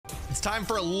time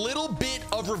for a little bit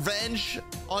of revenge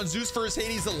on Zeus vs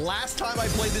Hades. The last time I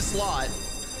played this slot,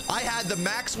 I had the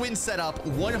max win set up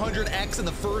 100x in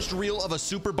the first reel of a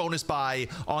super bonus buy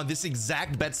on this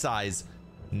exact bet size.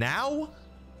 Now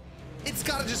it's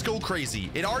gotta just go crazy.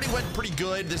 It already went pretty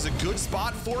good. There's a good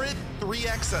spot for it.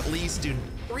 3x at least, dude.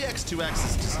 3x, 2x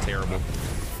is just terrible.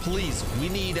 Please, we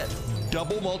need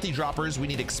double multi-droppers. We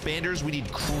need expanders. We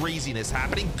need craziness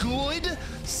happening. Good.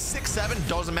 6, 7,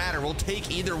 doesn't matter. We'll take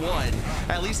either one.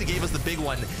 At least it gave us the big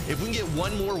one. If we can get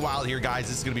one more wild here, guys,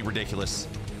 this is gonna be ridiculous.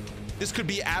 This could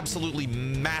be absolutely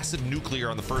massive nuclear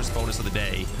on the first bonus of the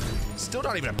day. Still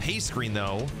not even a pay screen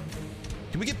though.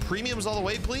 Can we get premiums all the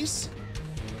way, please?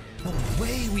 No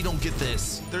way we don't get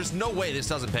this. There's no way this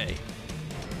doesn't pay.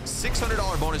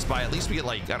 $600 bonus buy. At least we get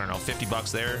like, I don't know, 50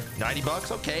 bucks there. 90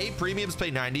 bucks. Okay, premiums pay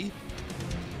 90.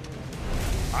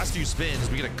 Last few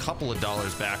spins, we get a couple of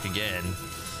dollars back again.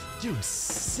 Dude,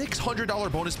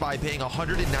 $600 bonus buy paying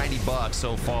 190 bucks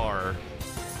so far.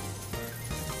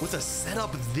 With a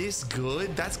setup this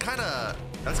good, that's kind of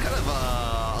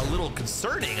a little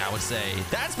concerning, I would say.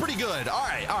 That's pretty good. All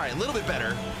right, a little bit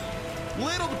better.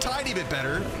 Little tiny bit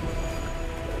better.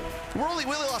 We only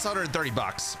lost 130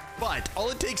 bucks, but all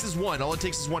it takes is one. All it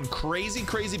takes is one crazy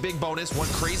big bonus, one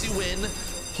crazy win.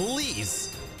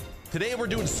 Please. Today we're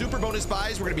doing super bonus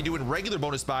buys. We're gonna be doing regular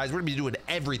bonus buys. We're gonna be doing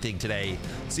everything today.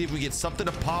 See if we get something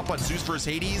to pop on Zeus vs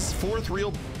Hades. Fourth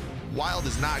reel wild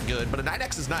is not good, but a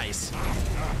 9x is nice.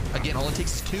 Again, all it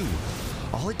takes is 2.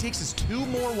 All it takes is 2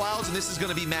 more wilds, and this is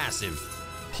gonna be massive.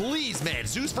 Please, man,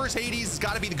 Zeus vs Hades has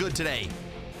got to be the good today.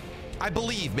 I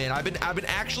believe, man. I've been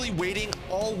actually waiting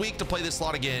all week to play this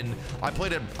slot again. I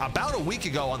played it about a week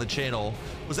ago on the channel.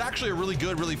 It was actually a really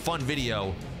good, really fun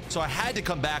video. So I had to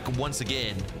come back once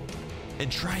again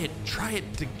and try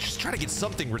to get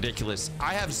something ridiculous.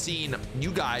 I have seen you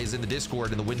guys in the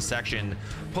Discord in the win section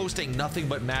posting nothing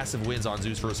but massive wins on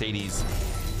Zeus vs Hades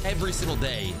every single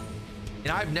day.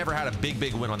 And I've never had a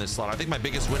big win on this slot. I think my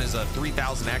biggest win is a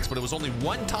 3000x, but it was only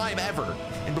one time ever.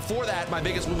 And before that, my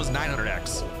biggest win was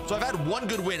 900x. So I've had one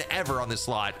good win ever on this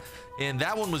slot. And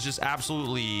that one was just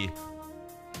absolutely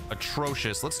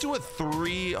atrocious. Let's do a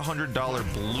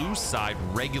 $300 blue side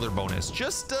regular bonus.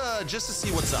 Just to see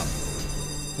what's up.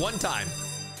 One time.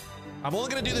 I'm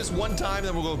only gonna do this one time,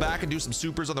 then we'll go back and do some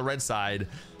supers on the red side.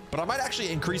 But I might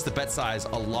actually increase the bet size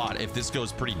a lot if this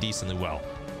goes pretty decently well.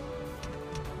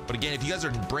 But again, if you guys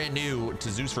are brand new to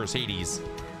Zeus vs Hades,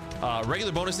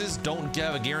 regular bonuses don't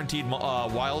have a guaranteed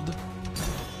wild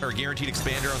or a guaranteed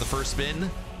expander on the first spin,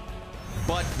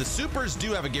 but the supers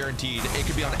do have a guaranteed. It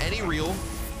could be on any reel,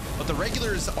 but the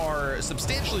regulars are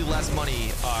substantially less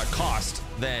money cost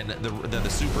than the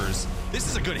supers. This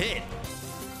is a good hit.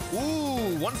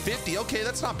 Ooh, 150. Okay,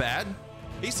 that's not bad.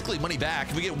 Basically money back.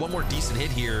 If we get one more decent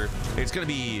hit here, it's gonna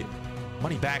be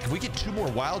money back. If we get 2 more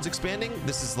wilds expanding,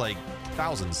 this is like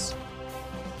thousands.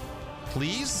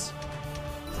 Please.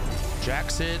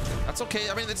 Jack's hit. That's okay.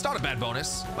 I mean, it's not a bad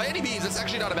bonus by any means. It's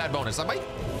actually not a bad bonus. I might.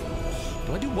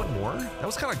 Do I do one more? That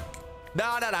was kind of.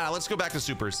 No. Let's go back to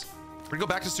supers. We're gonna go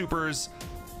back to supers.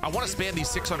 I want to spam these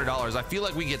 $600. I feel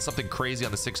like we can get something crazy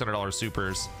on the $600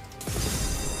 supers.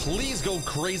 Please go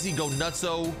crazy. Go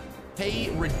nutso.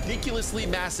 Pay ridiculously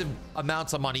massive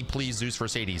amounts of money, please, Zeus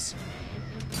vs Hades.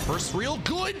 First reel,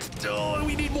 good. Oh,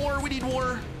 we need more.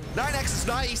 9x is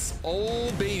nice.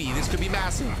 Oh, baby, this could be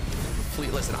massive.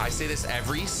 Please, listen, I say this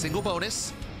every single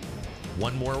bonus.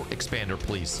 One more expander,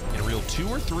 please. In reel 2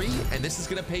 or 3, and this is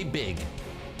gonna pay big.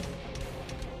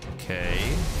 Okay.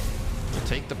 We'll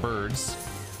take the birds.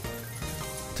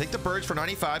 Take the birds for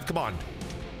 95. Come on.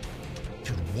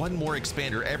 Dude, one more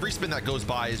expander. Every spin that goes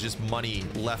by is just money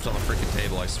left on the freaking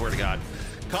table, I swear to God.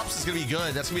 Cups is gonna be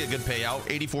good. That's gonna be a good payout.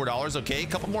 $84. Okay, a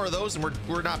couple more of those and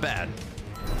we're not bad.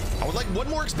 I would like one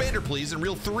more expander, please, in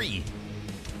reel 3.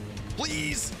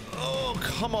 Please. Oh,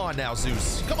 come on now,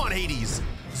 Zeus. Come on, Hades.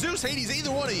 Zeus, Hades,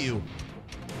 either one of you.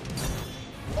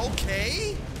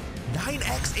 Okay.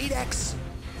 9x, 8x.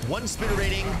 1 spinner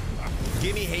rating.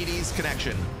 Give me Hades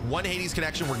connection. 1 Hades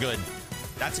connection, we're good.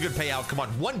 That's a good payout. Come on,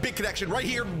 1 big connection right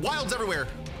here. Wilds everywhere.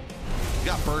 We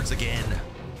got birds again.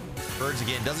 Birds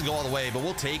again. Doesn't go all the way, but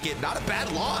we'll take it. Not a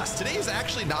bad loss. Today is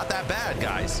actually not that bad,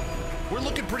 guys. We're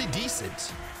looking pretty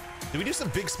decent. Do we do some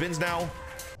big spins now?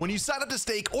 When you sign up to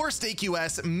stake or stake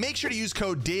US, make sure to use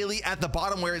code DAILY at the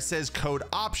bottom where it says code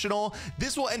optional.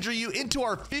 This will enter you into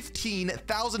our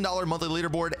 $15,000 monthly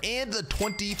leaderboard and the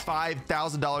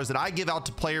 $25,000 that I give out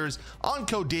to players on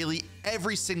code DAILY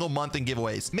every single month in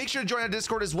giveaways. Make sure to join our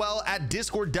Discord as well at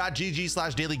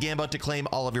discord.gg/dailygamba to claim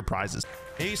all of your prizes.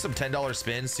 Maybe some $10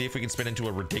 spins, see if we can spin into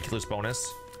a ridiculous bonus.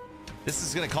 This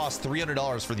is gonna cost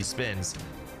 $300 for these spins.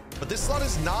 But this slot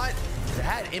is not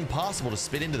that impossible to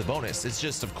spin into the bonus. It's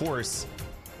just, of course,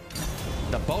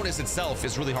 the bonus itself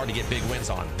is really hard to get big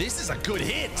wins on. This is a good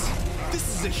hit.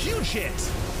 This is a huge hit.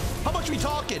 How much are we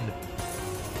talking?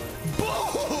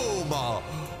 Boom!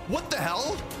 What the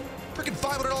hell? Freaking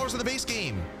 $500 in the base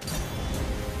game.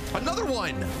 Another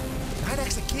one.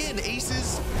 9x again.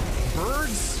 Aces,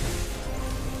 birds.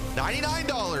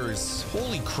 $99.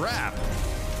 Holy crap.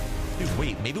 Dude,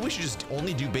 wait, maybe we should just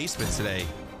only do basements today.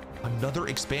 Another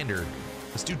expander.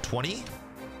 Let's do 20.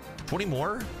 20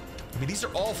 more. I mean, these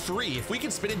are all free. If we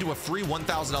can spin into a free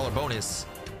 $1,000 bonus,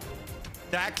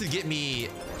 that could get me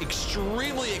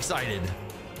extremely excited,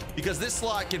 because this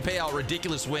slot can pay out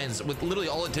ridiculous wins with literally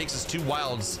all it takes is two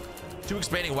wilds, two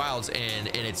expanding wilds, and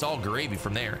it's all gravy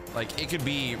from there. Like, it could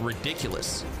be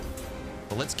ridiculous.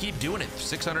 But let's keep doing it.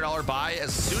 $600 buy.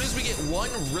 As soon as we get one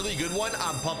really good one,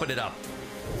 I'm pumping it up.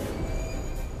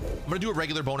 I'm gonna do a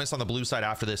regular bonus on the blue side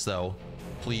after this though.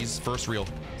 Please, first reel,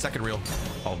 second reel.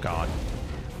 Oh God.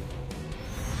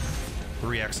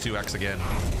 3x, 2x again.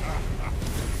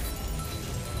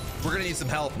 We're gonna need some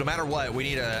help no matter what. We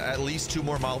need at least two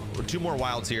more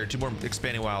wilds here, two more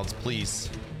expanding wilds, please.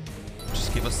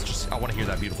 Just give us, I want to hear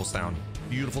that beautiful sound.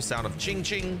 Beautiful sound of ching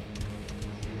ching.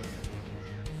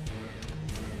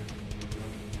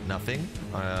 Nothing.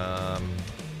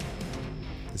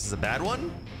 This is a bad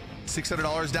one.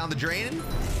 $600 down the drain.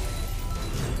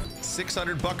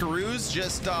 600 buckaroos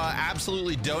just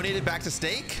absolutely donated back to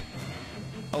stake.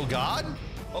 Oh God.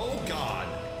 Oh God.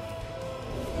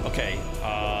 Okay,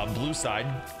 blue side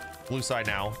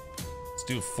now. Let's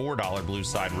do a $4 blue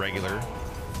side regular.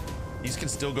 These can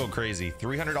still go crazy.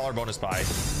 $300 bonus buy.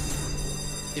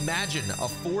 Imagine a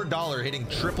 $4 hitting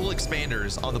triple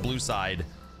expanders on the blue side.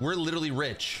 We're literally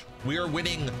rich. We are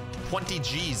winning 20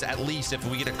 G's at least if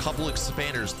we get a couple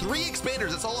expanders. 3 expanders,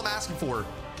 that's all I'm asking for.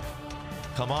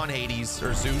 Come on, Hades,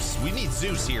 or Zeus. We need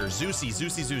Zeus here.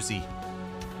 Zeusy.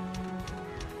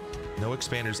 No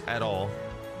expanders at all.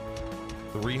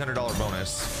 $300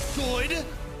 bonus. Good.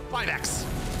 5x.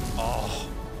 Oh.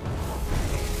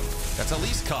 That's at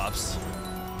least cups.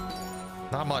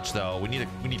 Not much though. We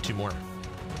need 2 more.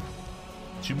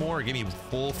 2 more. Give me a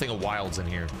full thing of wilds in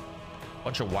here.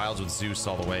 Bunch of wilds with Zeus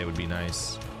all the way would be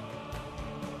nice.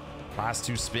 Last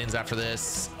 2 spins after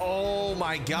this. Oh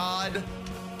my God.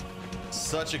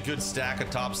 Such a good stack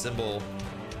of top symbol.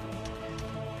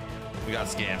 We got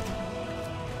scammed.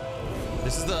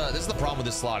 This is the problem with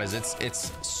this slot is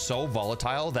it's so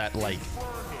volatile that, like,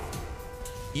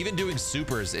 even doing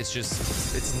supers,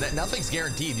 nothing's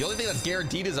guaranteed. The only thing that's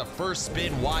guaranteed is a first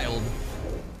spin wild.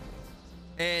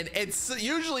 And it's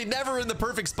usually never in the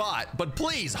perfect spot, but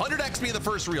please 100x me in the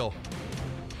first reel.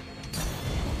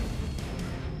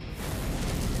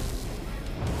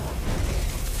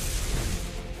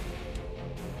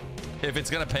 If it's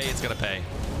gonna pay, it's gonna pay.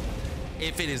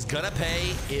 If it is gonna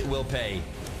pay, it will pay.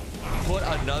 Put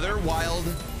another wild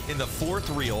in the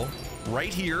 4th reel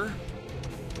right here.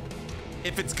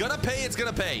 If it's gonna pay, it's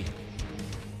gonna pay.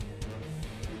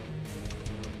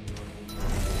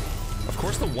 Of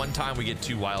course, the one time we get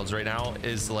 2 wilds right now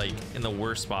is like in the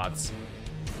worst spots.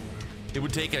 It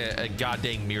would take a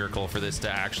goddamn miracle for this to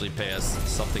actually pay us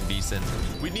something decent.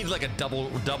 We'd need like a double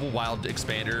wild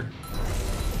expander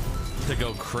to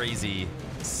go crazy.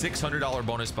 $600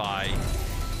 bonus buy.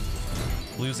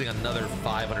 Losing another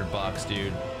 500 bucks,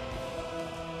 dude.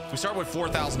 We start with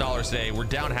 $4,000 today. We're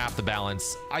down half the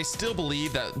balance. I still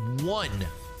believe that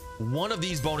one of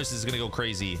these bonuses is gonna go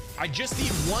crazy. I just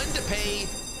need one to pay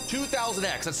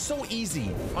 2,000x. That's so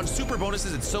easy. On super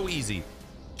bonuses, it's so easy.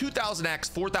 2,000x,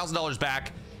 $4,000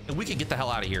 back, and we can get the hell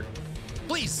out of here.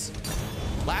 Please.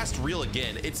 Last reel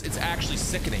again. It's actually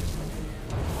sickening.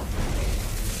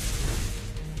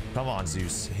 Come on,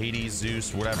 Zeus. Hades,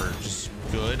 Zeus, whatever. Just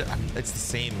good. It's the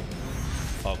same.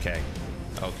 Okay.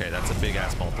 Okay, that's a big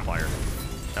ass multiplier.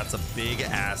 That's a big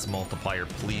ass multiplier.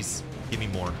 Please give me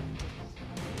more.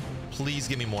 Please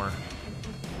give me more.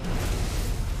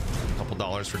 Couple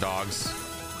dollars for dogs.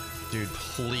 Dude,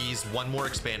 please. One more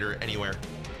expander anywhere.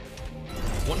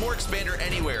 One more expander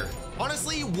anywhere.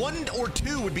 Honestly, 1 or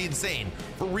 2 would be insane.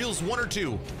 For reals, 1 or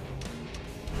 2.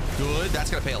 Good.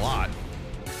 That's gonna pay a lot.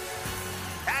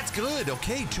 That's good.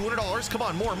 Okay, $200. Come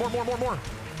on, more.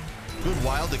 Good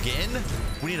wild again.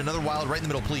 We need another wild right in the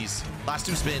middle, please. Last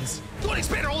 2 spins. 20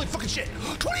 expander, holy fucking shit.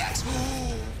 20x.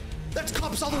 That's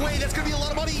cups all the way. That's gonna be a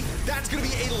lot of money. That's gonna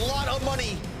be a lot of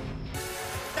money.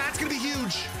 That's gonna be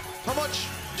huge. How much?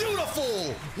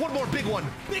 Beautiful. One more big one.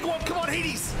 Big one. Come on,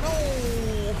 Hades.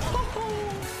 Oh.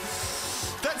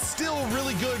 That's still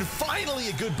really good. Finally,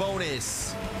 a good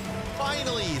bonus.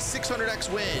 Finally, 600x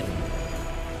win.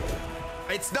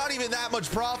 It's not even that much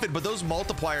profit, but those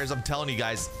multipliers, I'm telling you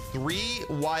guys, 3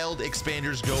 wild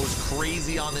expanders goes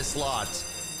crazy on this slot.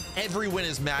 Every win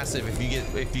is massive if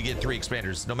you get 3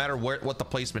 expanders, no matter what the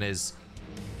placement is.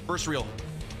 First reel,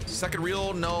 second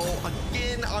reel, no.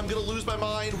 Again, I'm gonna lose my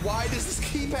mind. Why does this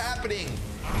keep happening?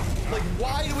 Like,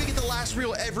 why do we get the last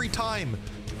reel every time?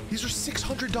 These are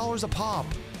 $600 a pop.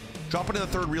 Drop it in the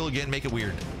third reel again, make it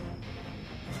weird.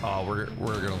 Oh, we're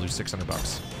gonna lose 600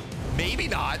 bucks. Maybe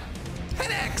not.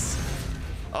 10x.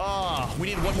 Oh, we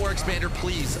need one more expander,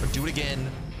 please. Do it again.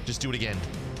 Just do it again.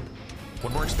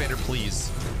 One more expander,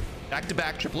 please. Back to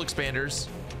back triple expanders.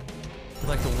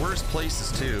 Like the worst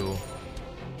places too.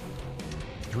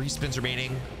 3 spins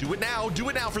remaining. Do it now. Do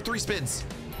it now for 3 spins.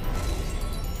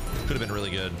 Could have been really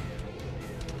good.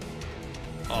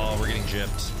 Oh, we're getting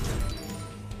gypped.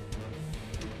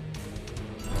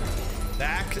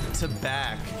 Back to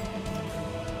back.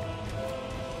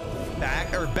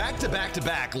 Back to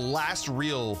back. Last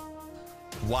reel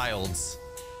wilds.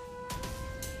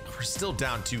 We're still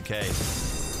down 2K.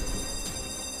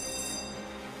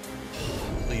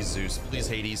 Please, Zeus. Please,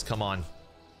 Hades. Come on.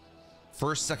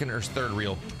 First, second, or third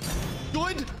reel.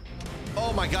 Good.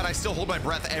 Oh my God, I still hold my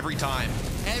breath every time.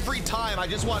 Every time. I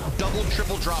just want double,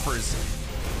 triple droppers.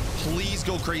 Please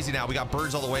go crazy now. We got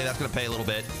birds all the way. That's going to pay a little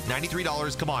bit.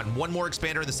 $93. Come on. One more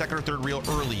expander in the second or third reel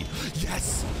early.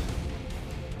 Yes.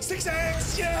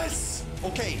 6x. Yes.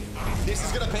 Okay. This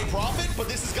is going to pay profit, but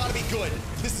this has got to be good.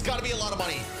 This has got to be a lot of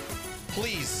money.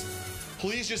 Please.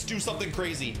 Please just do something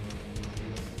crazy.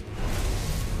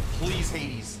 Please,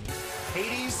 Hades.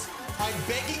 Hades, I'm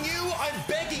begging you. I'm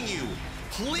begging you.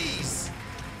 Please.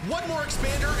 One more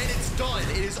expander and it's done.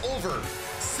 It is over.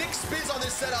 6 spins on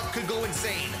this setup could go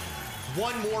insane.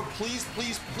 One more, please,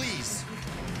 please, please.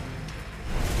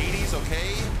 Hades,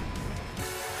 okay.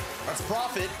 That's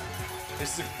profit.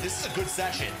 This is a good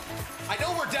session. I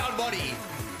know we're down money,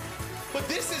 but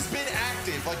this has been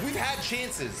active. Like, we've had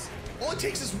chances. All it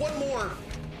takes is one more.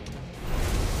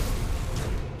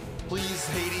 Please,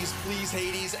 Hades, please,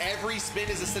 Hades. Every spin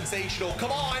is a sensational.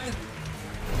 Come on.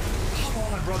 Come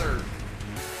on, brother.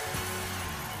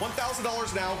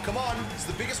 $1,000 now. Come on. It's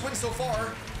the biggest win so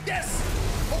far. Yes.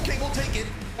 Okay, we'll take it.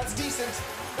 That's decent.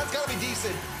 That's gotta be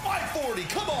decent. 540.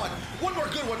 Come on. One more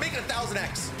good one. Make it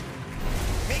 1,000x.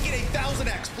 Make it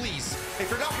 1,000x, please. If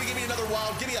you're not gonna give me another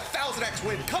wild, give me 1,000x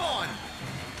win. Come on.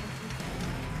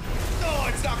 No,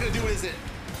 it's not gonna do it, is it?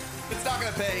 It's not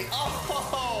gonna pay.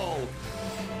 Oh,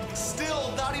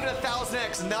 still not even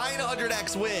 1,000x.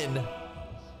 900x win.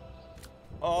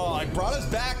 Oh, I brought us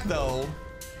back though.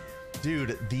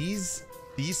 Dude, these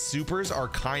supers are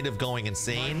kind of going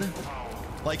insane.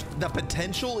 Like, the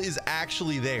potential is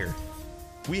actually there.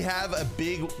 We have a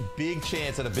big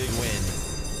chance at a big win.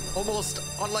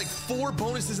 Almost on like 4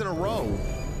 bonuses in a row.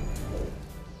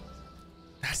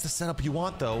 That's the setup you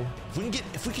want though.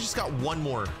 If we could just got one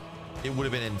more, it would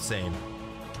have been insane.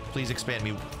 Please expand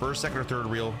me. First, second, or third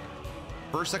reel.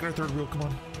 First, second, or third reel, come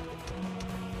on.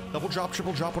 Double drop,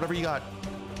 triple drop, whatever you got.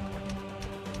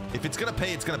 If it's gonna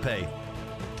pay, it's gonna pay.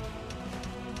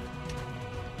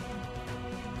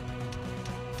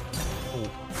 Oh,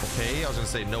 okay. I was gonna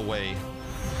say no way.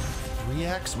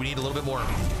 3x. We need a little bit more.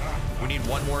 We need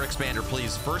one more expander,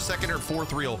 please. First, second, or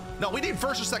fourth reel. No, we need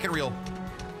first or second reel.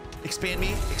 Expand me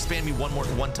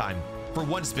one time. For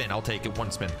one spin, I'll take it.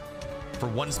 One spin. For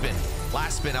one spin.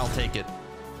 Last spin, I'll take it.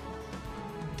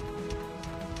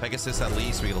 Pegasus at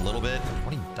least. We get a little bit.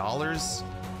 $20.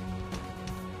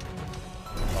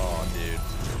 Oh, dude,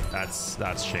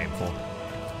 that's shameful.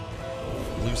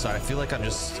 Blue side, I feel like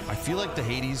the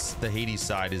Hades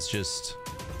side is just,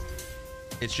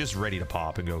 it's just ready to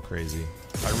pop and go crazy.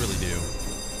 I really do.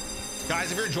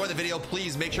 Guys, if you're enjoying the video,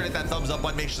 please make sure to hit that thumbs up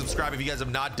button. Make sure to subscribe if you guys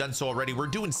have not done so already. We're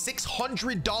doing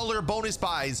 $600 bonus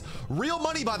buys. Real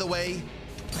money, by the way.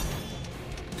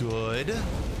 Good.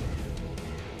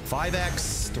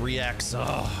 5x, 3x.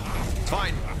 Oh, it's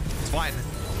fine. It's fine.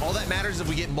 All that matters is if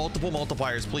we get multiple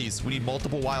multipliers, please. We need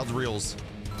multiple wild reels.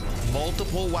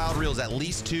 Multiple wild reels, at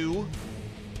least 2.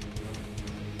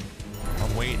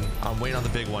 I'm waiting on the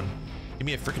big one. Give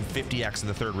me a freaking 50x in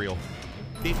the third reel.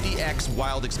 50x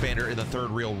wild expander in the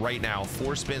third reel right now.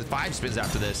 4 spins, 5 spins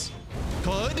after this.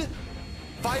 Good.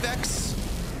 5x.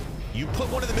 You put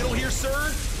one in the middle here,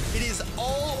 sir. It is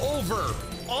all over.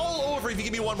 All over if you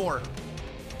give me one more.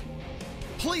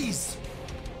 Please.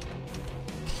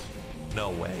 No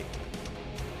way.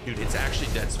 Dude, it's actually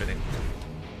dead spinning.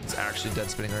 It's actually dead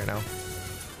spinning right now.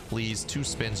 Please, 2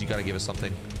 spins. You got to give us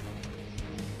something.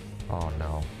 Oh,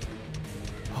 no.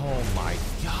 Oh, my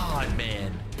God,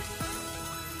 man.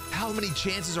 How many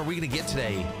chances are we going to get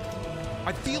today?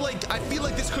 I feel like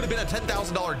this could have been a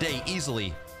 $10,000 day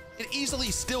easily. It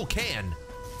easily still can.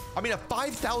 I mean, a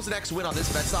 5,000x win on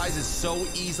this bet size is so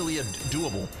easily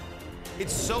doable.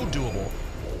 It's so doable.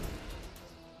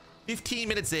 15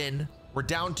 minutes in, we're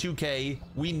down 2K.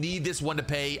 We need this one to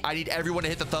pay. I need everyone to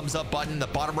hit the thumbs up button in the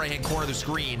bottom right-hand corner of the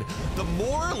screen. The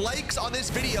more likes on this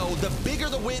video, the bigger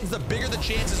the wins, the bigger the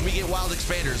chances we get wild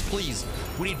expanders. Please,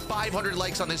 we need 500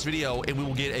 likes on this video and we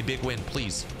will get a big win,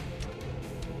 please.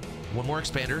 One more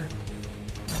expander.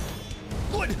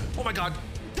 Good. Oh my God.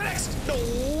 10x. No,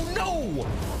 no,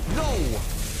 no.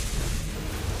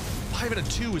 5 and a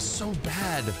 2 is so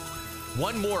bad.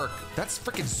 One more. That's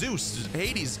freaking Zeus.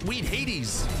 Hades. We need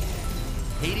Hades.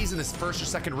 Hades in this first or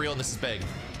second reel, and this is big.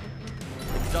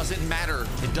 It doesn't matter.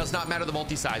 It does not matter the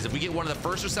multi-size. If we get one of the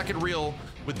first or second reel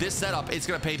with this setup, it's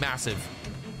going to pay massive.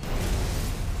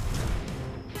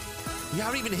 We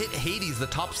haven't even hit Hades, the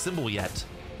top symbol, yet.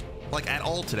 Like, at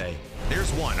all today. There's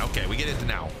one. Okay, we get into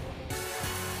now.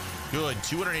 Good.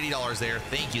 $280 there.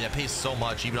 Thank you. That pays so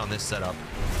much, even on this setup.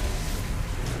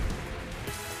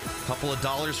 Couple of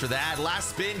dollars for that.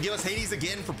 Last spin. Give us Hades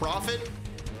again for profit.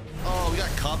 Oh, we got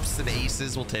cups and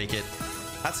aces. We'll take it.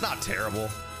 That's not terrible.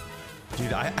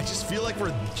 Dude, I just feel like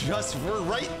we're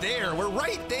right there. We're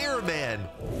right there, man.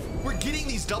 We're getting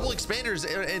these double expanders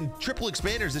and triple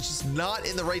expanders. It's just not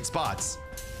in the right spots.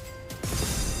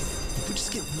 If we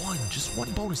just get one, just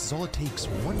one bonus is all it takes.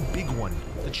 One big one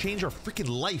to change our freaking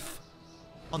life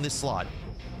on this slot.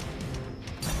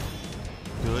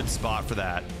 Good spot for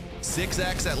that.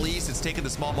 6x at least. It's taking the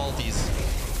small multis.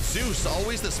 Zeus,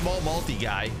 always the small multi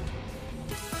guy.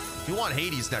 You want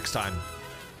Hades next time.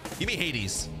 Give me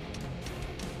Hades.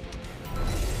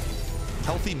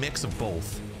 Healthy mix of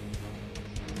both.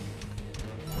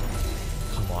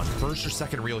 Come on, first or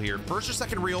second reel here. First or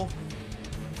second reel.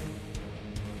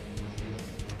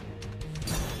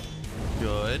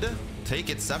 Good.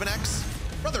 Take it, 7x.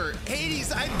 Brother,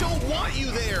 Hades, I don't want you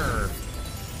there.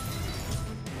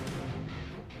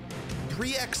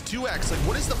 3x, 2x. Like,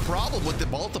 what is the problem with the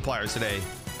multipliers today?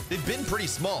 They've been pretty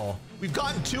small. We've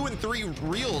gotten 2 and 3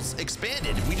 reels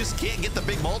expanded. We just can't get the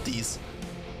big multis.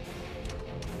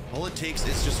 All it takes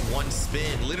is just one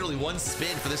spin, literally one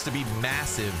spin for this to be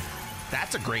massive.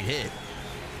 That's a great hit.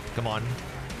 Come on.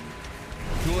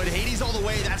 Good. Hades all the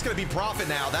way. That's going to be profit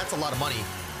now. That's a lot of money.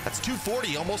 That's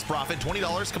 240, almost profit.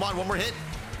 $20. Come on, one more hit.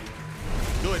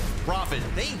 Good. Profit.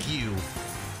 Thank you.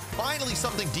 Finally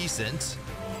something decent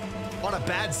on a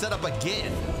bad setup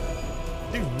again.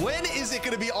 Dude, when is it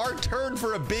going to be our turn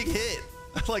for a big hit?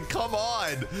 Like, come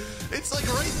on. It's like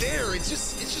right there. It's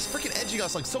just freaking edging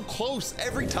us like so close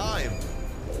every time.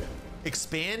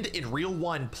 Expand in reel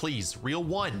 1, please. Reel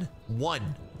 1.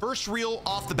 First reel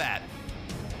off the bat.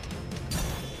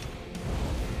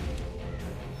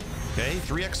 Okay,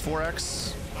 3x,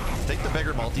 4x. Take the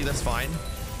bigger multi, that's fine.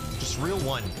 Just reel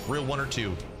 1 or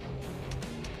 2.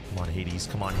 Come on, Hades.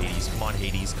 Come on, Hades. Come on,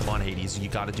 Hades. Come on, Hades. You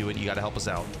got to do it. You got to help us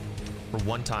out. For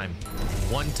one time.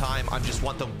 One time. I just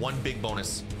want the one big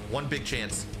bonus. One big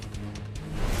chance.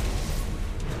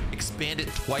 Expand it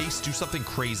twice. Do something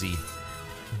crazy.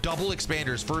 Double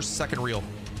expanders. First, second reel.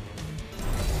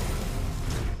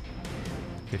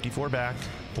 54 back.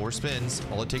 4 spins.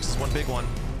 All it takes is one big one.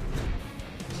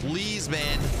 Please,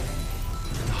 man.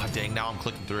 Ah, dang. Now I'm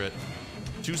clicking through it.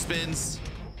 2 spins.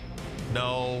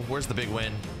 No. Where's the big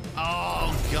win?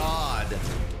 Oh, God.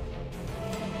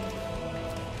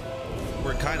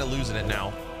 We're kind of losing it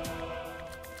now.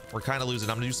 We're kind of losing.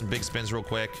 I'm gonna do some big spins real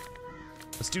quick.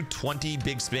 Let's do 20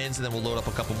 big spins and then we'll load up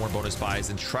a couple more bonus buys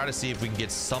and try to see if we can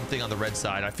get something on the red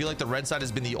side. I feel like the red side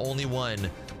has been the only one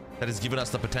that has given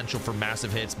us the potential for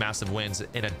massive hits, massive wins,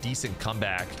 and a decent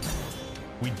comeback.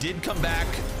 We did come back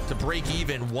to break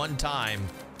even one time,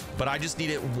 but I just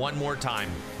need it one more time.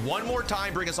 One more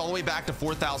time, bring us all the way back to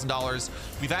 $4,000.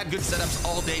 We've had good setups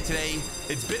all day today.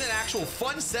 It's been an actual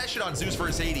fun session on Zeus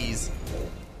vs Hades.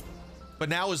 But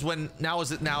now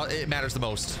it matters the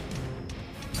most.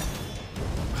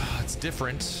 It's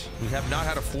different. We have not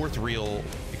had a 4th reel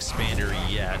expander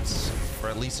yet, or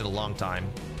at least in a long time.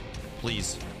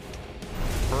 Please.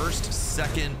 First,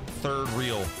 second, third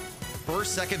reel.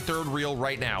 First, second, third reel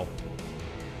right now.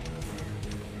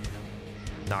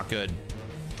 Not good.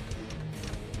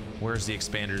 Where's the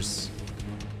expanders?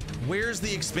 Where's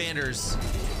the expanders?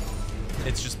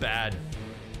 It's just bad.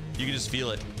 You can just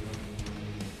feel it.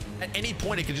 At any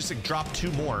point, it could just like, drop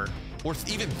 2 more or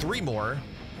even 3 more.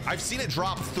 I've seen it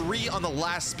drop 3 on the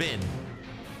last spin.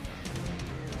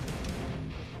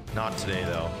 Not today,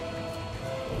 though.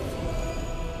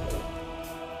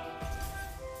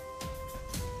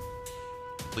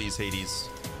 Please, Hades.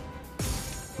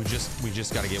 We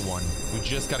just got to get one. We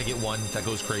just got to get one that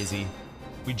goes crazy.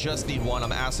 We just need one.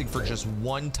 I'm asking for just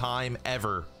one time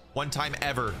ever. One time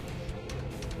ever.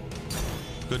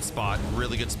 Good spot.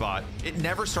 Really good spot. It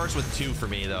never starts with 2 for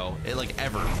me, though. It, like,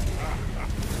 ever.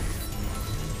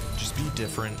 Just be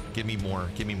different. Give me more.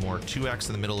 Give me more. 2x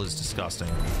in the middle is disgusting.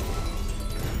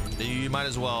 You might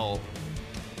as well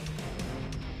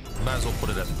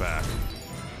put it at the back.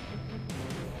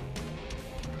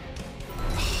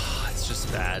 It's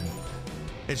just bad.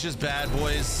 It's just bad,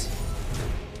 boys.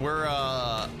 We're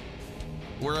a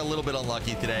little bit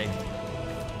unlucky today.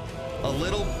 A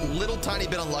little tiny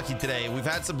bit unlucky today. We've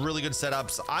had some really good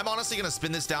setups. I'm honestly gonna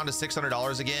spin this down to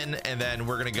 $600 again, and then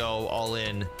we're gonna go all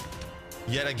in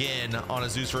yet again on a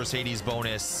Zeus vs Hades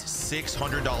bonus.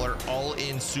 $600 all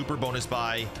in super bonus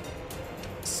buy.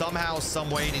 Somehow, some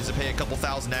way, it needs to pay a couple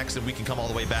thousand X, and we can come all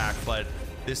the way back. But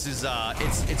this is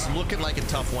it's looking like a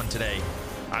tough one today.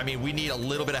 I mean, we need a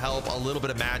little bit of help, a little bit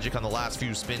of magic on the last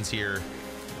few spins here.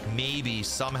 Maybe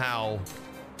somehow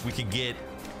we can get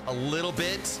a little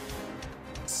bit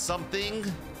something.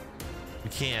 We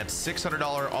can't.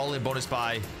 $600 all-in bonus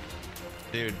buy.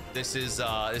 Dude, this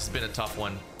has been a tough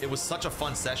one. It was such a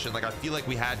fun session. Like, I feel like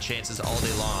we had chances all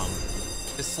day long.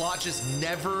 This slot just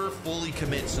never fully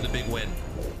commits to the big win.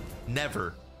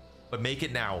 Never. But make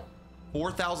it now.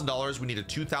 $4,000. We need a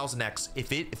 2,000x.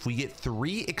 If we get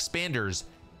 3 expanders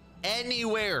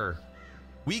anywhere,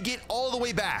 we get all the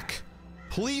way back.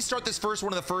 Please start this first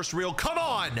one of the first reel. Come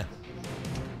on.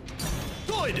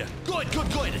 Good.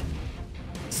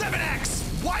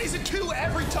 7x. Why is it 2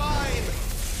 every time?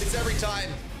 It's every time.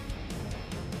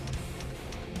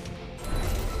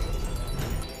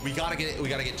 We gotta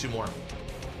get 2 more.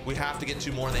 We have to get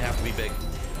 2 more, and they have to be big.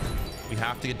 We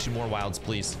have to get 2 more wilds,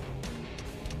 please.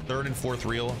 3rd and 4th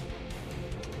reel.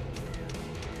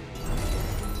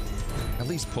 At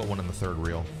least put one in the 3rd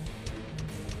reel.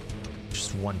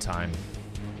 Just one time.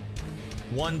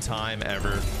 One time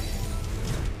ever.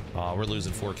 Oh, we're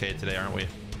losing 4K today, aren't we?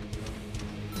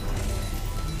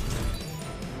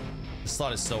 This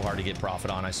slot is so hard to get profit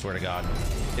on, I swear to God.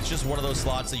 It's just one of those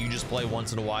slots that you just play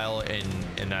once in a while,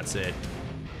 and that's it.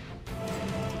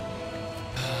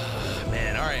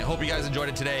 Man, all right. Hope you guys enjoyed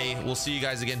it today. We'll see you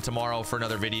guys again tomorrow for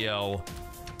another video.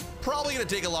 Probably gonna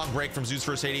take a long break from Zeus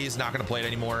vs Hades. Not gonna play it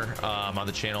anymore on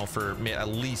the channel for at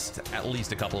least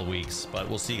a couple of weeks. But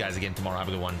we'll see you guys again tomorrow. Have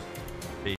a good one.